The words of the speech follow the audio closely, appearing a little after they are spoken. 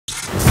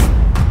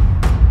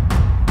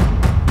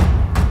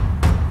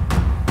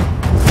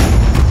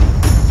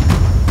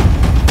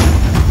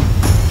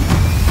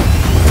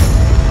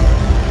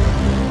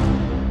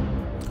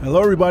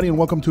Hello everybody and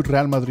welcome to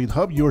Real Madrid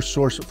Hub, your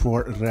source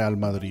for Real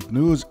Madrid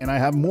news. And I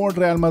have more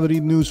Real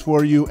Madrid news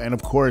for you. And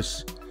of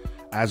course,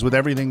 as with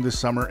everything this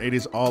summer, it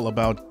is all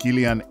about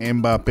Kylian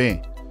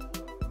Mbappe.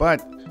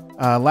 But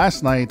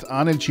last night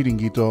on El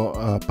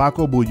Chiringuito,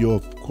 Paco Buyo,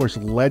 of course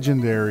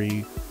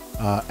legendary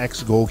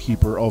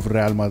ex-goalkeeper of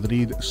Real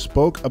Madrid,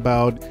 spoke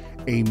about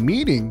a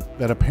meeting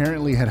that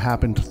apparently had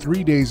happened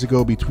 3 days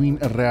ago between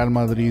Real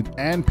Madrid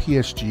and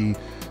PSG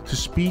to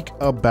speak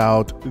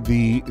about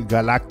the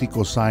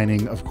Galáctico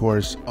signing, of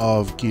course,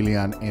 of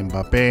Kylian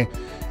Mbappe.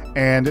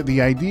 And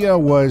the idea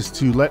was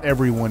to let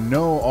everyone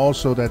know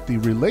also that the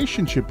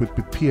relationship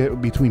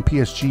between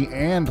PSG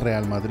and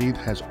Real Madrid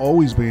has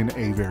always been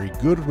a very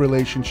good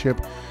relationship.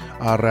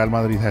 Real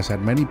Madrid has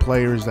had many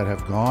players that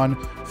have gone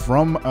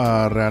from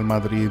Real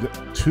Madrid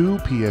to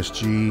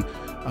PSG.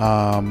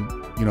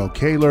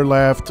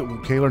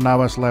 Keylor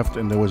Navas left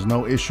and there was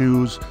no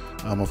issues.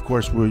 Of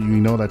course, you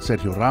know that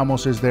Sergio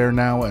Ramos is there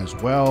now as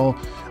well.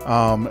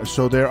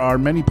 So there are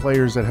many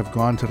players that have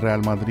gone to Real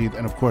Madrid.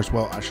 And of course,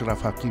 well, Achraf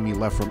Hakimi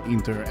left from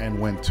Inter and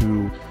went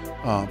to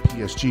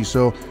PSG.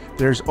 So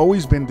there's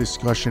always been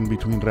discussion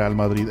between Real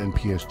Madrid and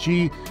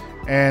PSG.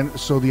 And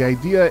so the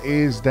idea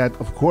is that,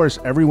 of course,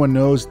 everyone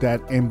knows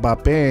that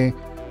Mbappe,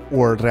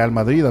 or Real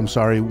Madrid, I'm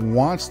sorry,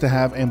 wants to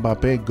have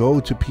Mbappe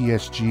go to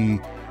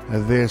PSG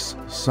this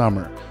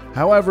summer.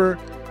 However,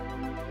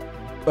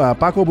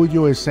 Paco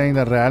Buyo is saying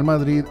that Real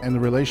Madrid and the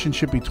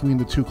relationship between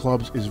the two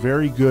clubs is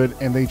very good,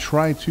 and they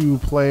try to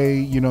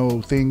play,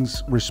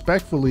 things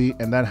respectfully,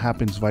 and that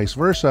happens vice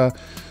versa,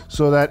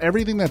 so that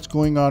everything that's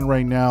going on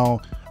right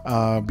now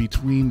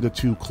between the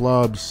two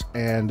clubs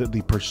and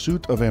the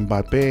pursuit of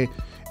Mbappe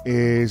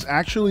is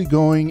actually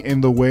going in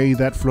the way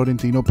that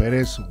Florentino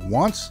Perez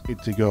wants it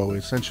to go.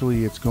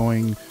 Essentially, it's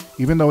going,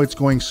 even though it's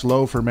going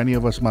slow for many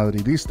of us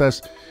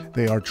Madridistas,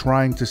 they are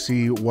trying to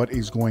see what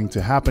is going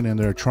to happen, and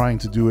they're trying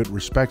to do it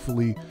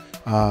respectfully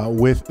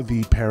with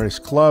the Paris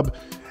club,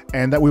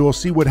 and that we will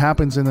see what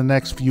happens in the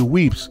next few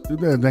weeks.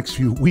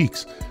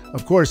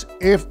 Of course,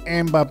 if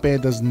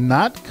Mbappe does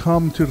not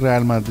come to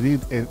Real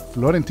Madrid,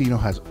 Florentino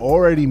has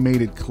already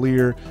made it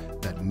clear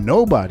that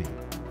nobody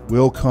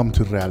will come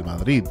to Real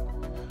Madrid.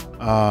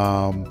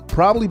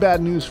 Probably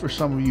bad news for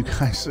some of you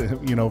guys,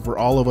 for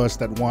all of us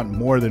that want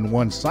more than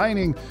one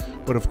signing.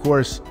 But of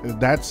course,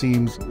 that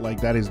seems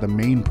like that is the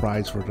main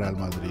prize for Real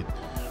Madrid.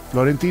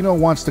 Florentino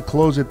wants to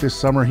close it this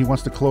summer. He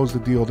wants to close the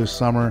deal this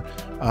summer.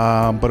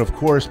 But of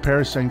course,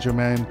 Paris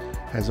Saint-Germain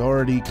has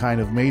already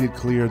kind of made it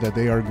clear that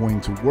they are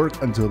going to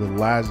work until the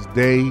last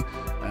day.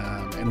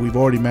 And we've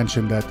already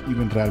mentioned that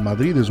even Real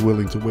Madrid is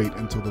willing to wait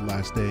until the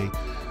last day.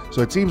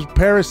 So it seems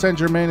Paris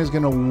Saint-Germain is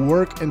going to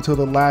work until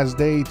the last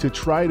day to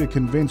try to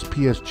convince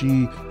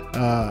PSG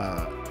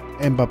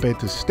Mbappe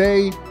to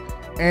stay.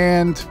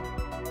 And,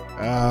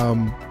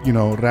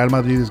 Real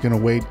Madrid is going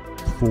to wait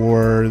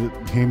for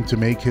him to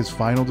make his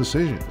final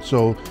decision.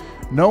 So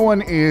no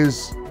one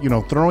is,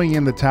 throwing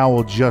in the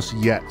towel just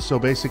yet. So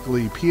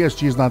basically,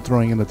 PSG is not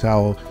throwing in the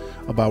towel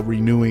about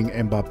renewing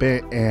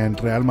Mbappe,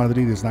 and Real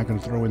Madrid is not going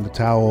to throw in the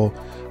towel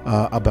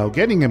about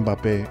getting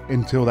Mbappe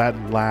until that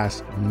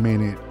last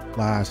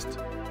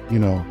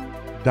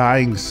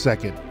dying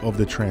second of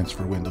the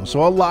transfer window.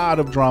 So a lot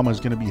of drama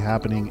is going to be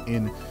happening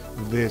in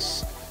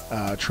this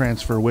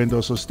transfer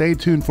window. So stay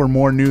tuned for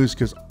more news,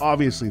 because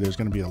obviously there's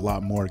going to be a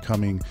lot more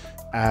coming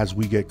as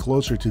we get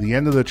closer to the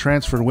end of the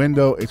transfer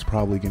window. It's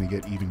probably going to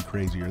get even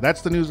crazier.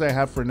 That's the news I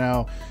have for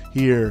now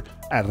here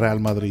at Real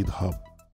Madrid Hub.